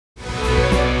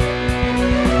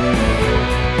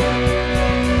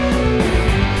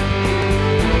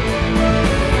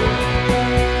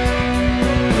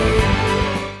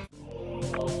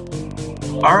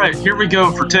Alright, here we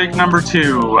go for take number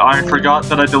 2. I forgot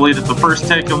that I deleted the first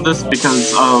take of this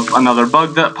because of another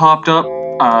bug that popped up.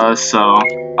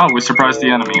 Oh, we surprised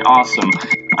the enemy. Awesome.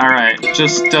 Alright,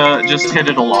 just hit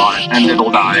it a lot and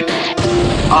it'll die.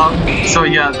 So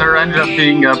yeah, there ended up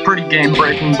being a pretty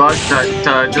game-breaking bug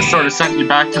that just sort of sent you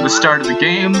back to the start of the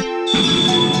game.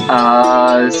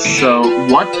 So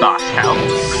what the hell?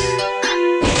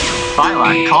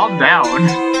 Thylac, calm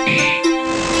down.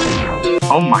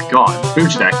 Oh my god,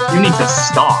 Fujidek, you need to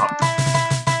stop.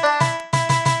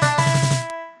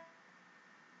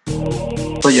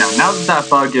 But yeah, now that that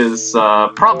bug is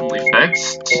probably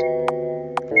fixed.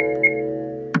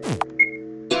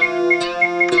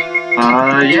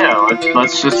 Yeah,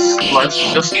 let's just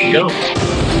go.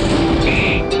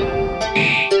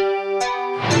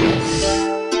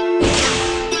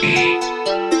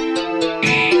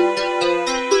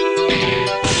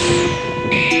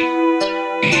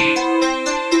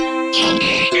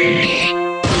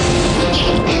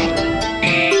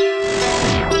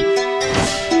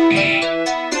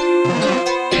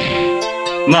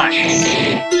 Nice.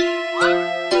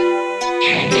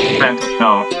 Phantom,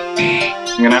 no.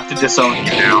 I'm gonna have to disown you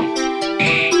now.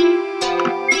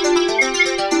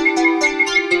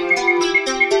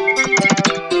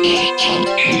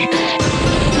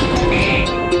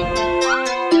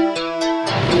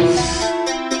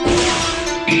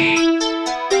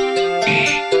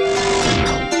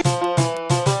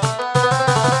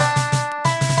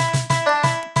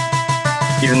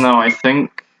 Even though I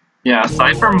think, yeah,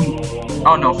 aside from,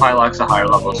 oh no, Phylac's a higher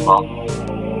level as well.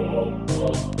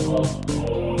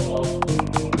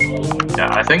 Yeah,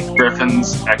 I think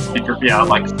Griffin's XP could be at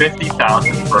like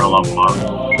 50,000 for a level up.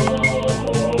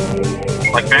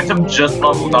 Like Phantom just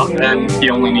leveled up and he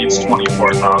only needs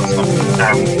 24,000,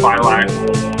 and Thylac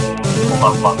will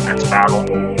level up next battle.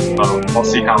 So we'll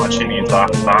see how much he needs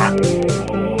after that.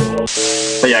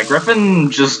 But yeah, Griffin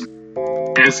just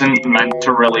isn't meant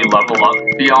to really level up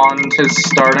beyond his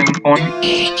starting point.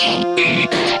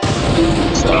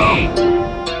 So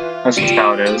that's just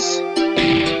how it is.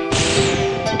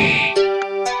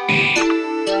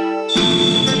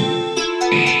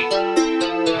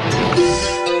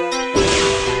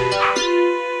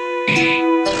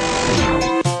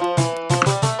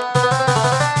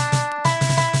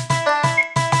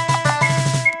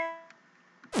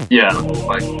 Yeah,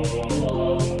 like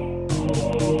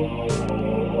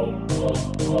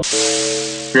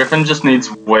Griffin just needs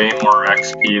way more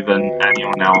XP than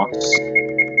anyone else.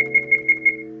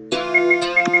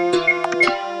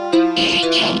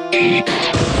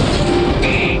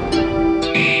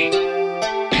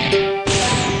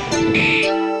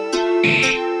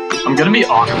 I'm gonna be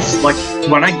honest, like,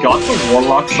 when I got the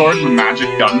Warlock Sword and the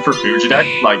Magic Gun for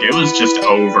Fujidek, like, it was just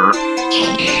over.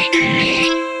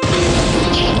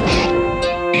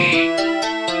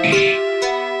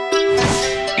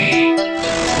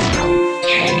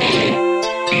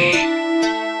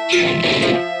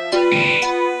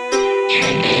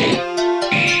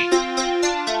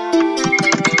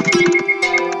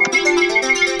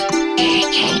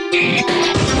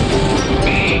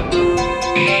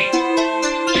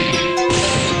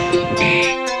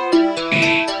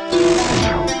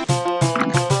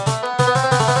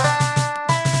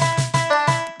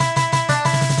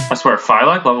 I swear,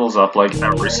 Thylac levels up like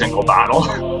every single battle.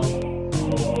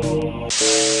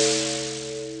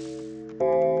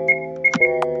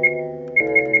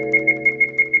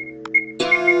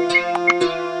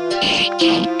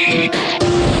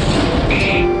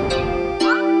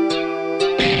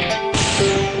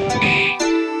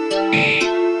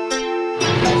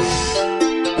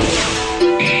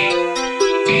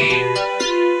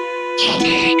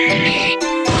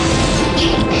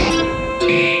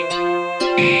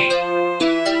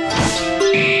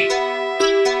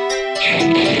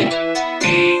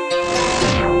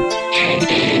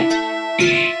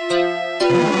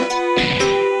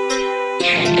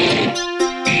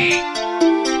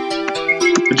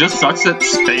 It just sucks that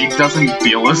Spade doesn't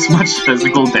deal as much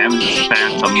physical damage as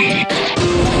Phantom.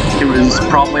 It was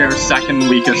probably our second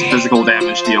weakest physical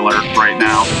damage dealer right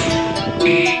now.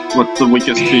 With the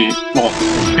weakest well,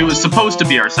 it was supposed to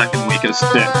be our second weakest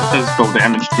physical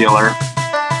damage dealer.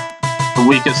 The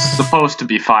weakest supposed to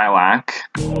be Thylac,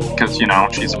 because, you know,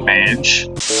 she's a mage.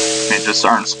 Mages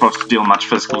aren't supposed to deal much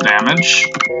physical damage.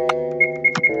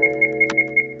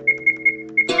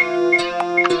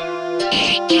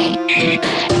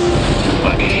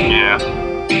 But, yeah.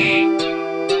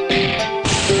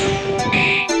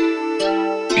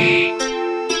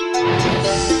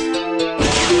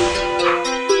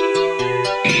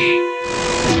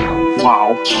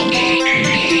 Wow.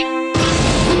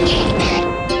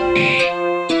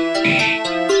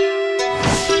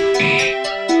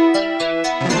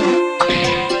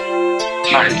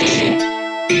 Nice.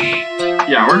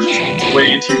 Yeah, we're just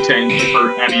way too tanky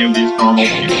for any of these normal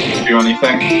people to do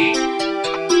anything.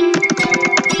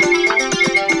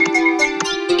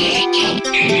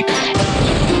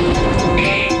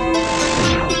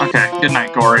 Okay, good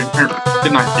night, Gory.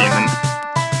 Good night, Demon.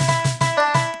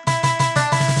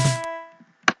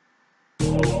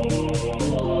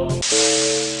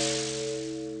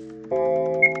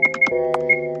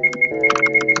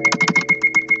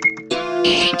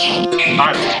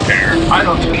 I don't care. I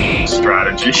don't need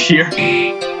strategy here.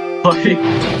 Like,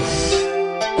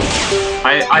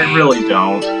 I really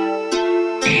don't.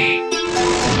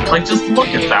 Like, just look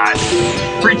at that.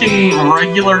 Freaking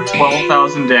regular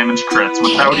 12,000 damage crits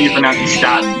without even any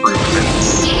stat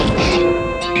improvements.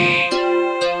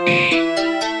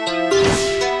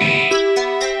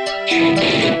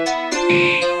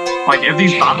 Like, if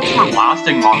these battles were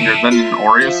lasting longer, then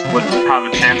Aureus would have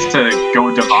a chance to go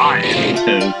Divine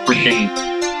to freaking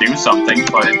do something,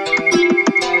 but...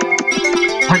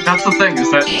 Like, that's the thing, is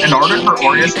that in order for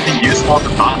Aureus to be useful at the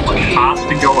battle, it has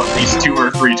to go at least 2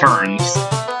 or 3 turns.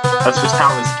 That's just how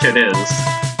this kid is.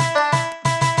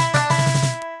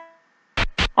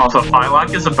 Also,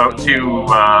 Phylac is about to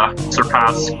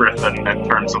surpass Griffin in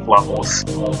terms of levels.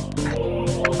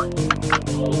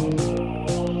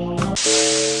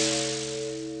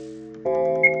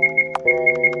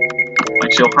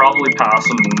 Like, she'll probably pass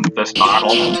him in this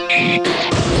battle.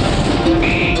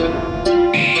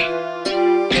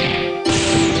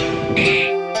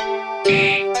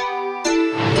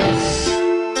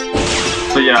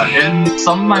 But yeah, in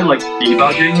some of my, like,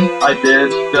 debugging I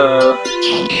did a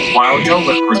while ago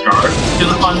with regard to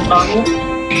the final battle,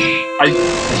 I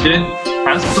did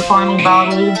test the final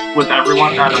battle with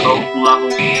everyone at about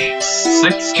level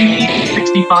 60,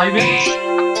 65-ish,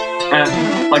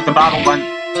 and, like, the battle went,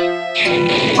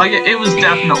 like, it was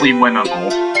definitely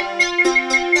winnable.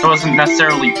 It wasn't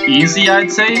necessarily easy, I'd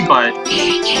say, but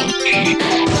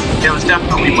it was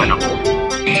definitely winnable.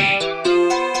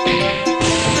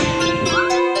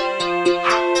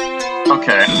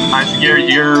 Okay, Isaac,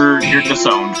 you're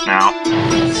disowned now.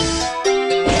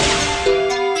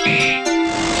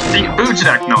 The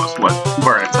Bujdek knows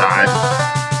where it's at.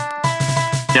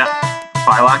 Yeah,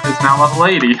 Phylac is now level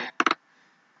 80.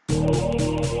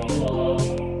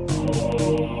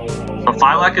 So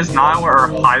Phylac is now our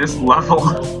highest level.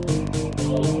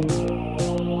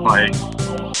 Like...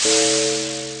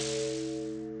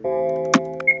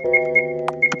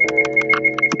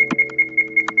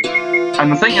 And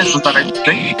the thing is that I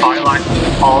think Phylac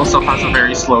also has a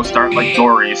very slow start like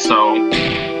Dory, so...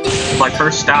 Like, her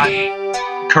stat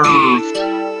curve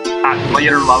at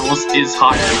later levels is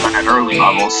higher than at early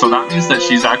levels, so that means that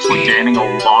she's actually gaining a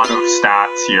lot of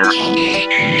stats here.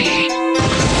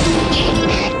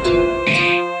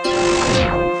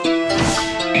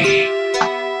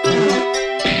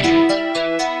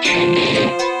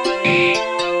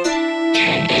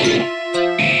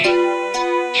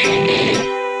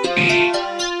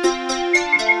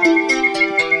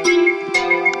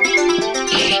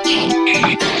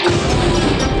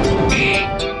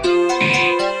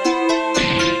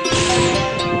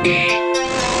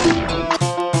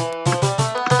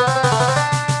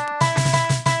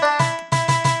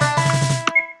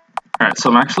 So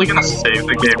I'm actually gonna save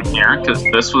the game here, because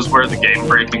this was where the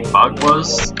game-breaking bug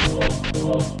was.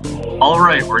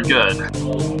 Alright, we're good.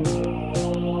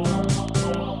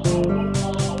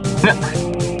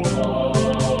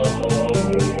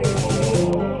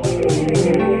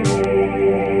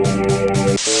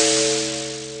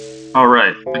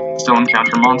 Alright, I can still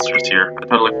encounter monsters here. I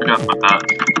totally forgot about that.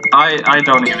 I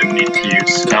don't even need to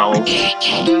use spells.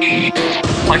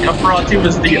 Like, Afratu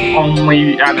is the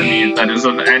only enemy that is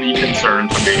of any concern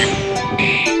to me.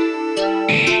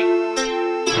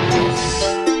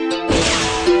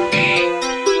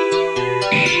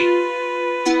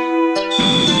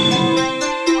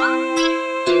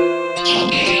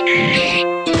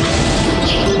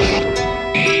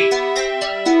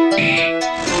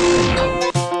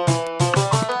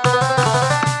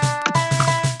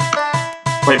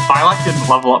 Wait, Phylac didn't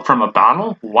level up from a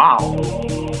battle? Wow.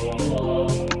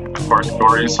 Of course,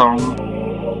 Dory's home.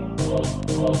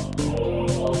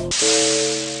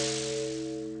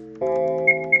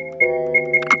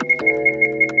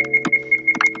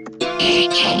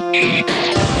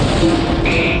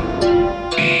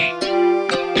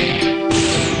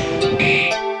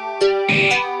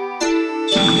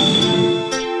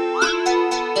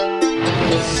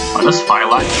 Why does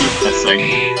Phylac keep missing?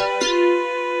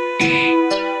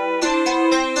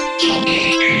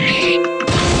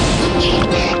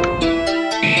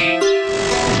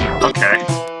 Okay.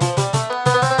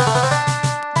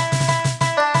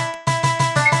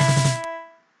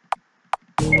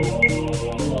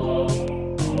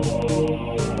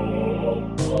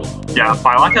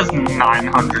 Lilac has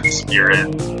 900 spirit.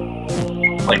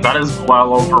 Like, that is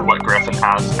well over what Griffin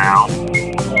has now.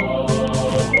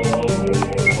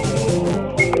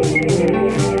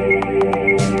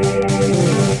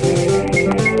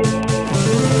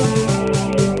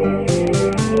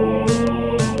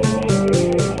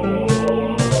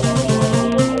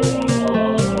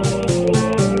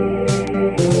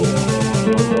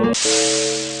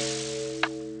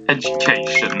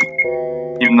 Education.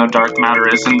 Even though dark matter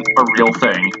isn't a real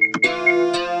thing.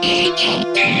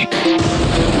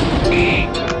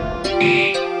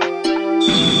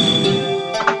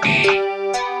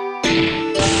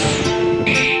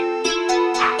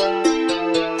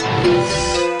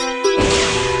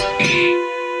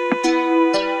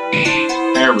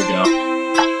 There we go.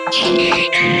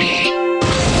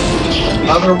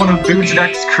 Another one of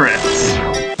Boojdeck's crits.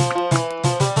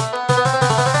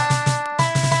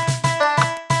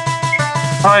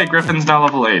 Alright, Griffin's now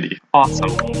level 80.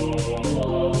 Awesome.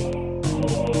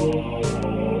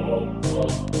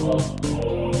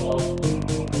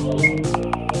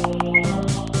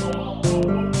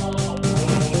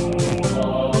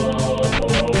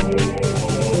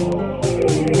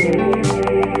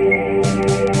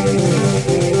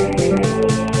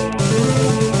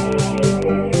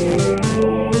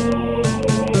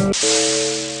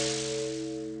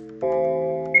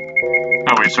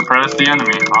 Oh, we suppressed the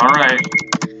enemy. Alright.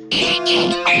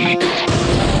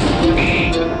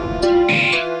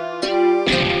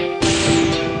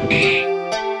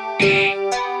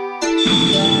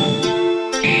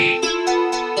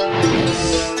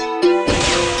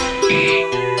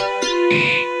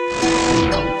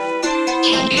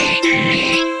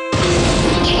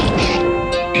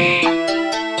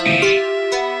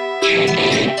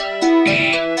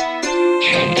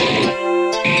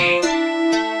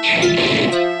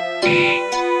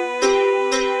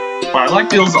 Lilac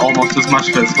deals almost as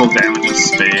much physical damage as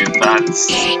Spade.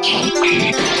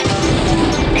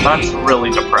 That's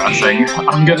really depressing.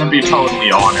 I'm gonna be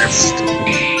totally honest.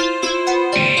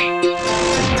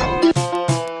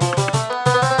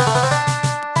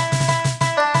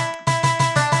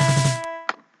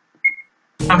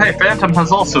 Oh hey, Phantom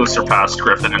has also surpassed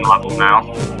Griffin in level now.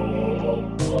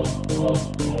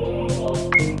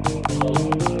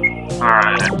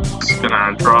 Alright, just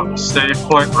gonna drop save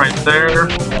point right there.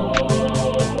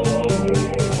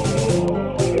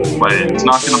 Wait, it's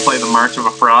not gonna play the March of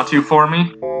Afratu for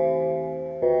me?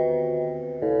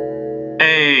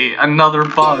 Hey, another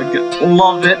bug.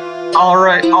 Love it.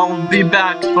 Alright, I'll be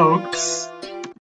back, folks.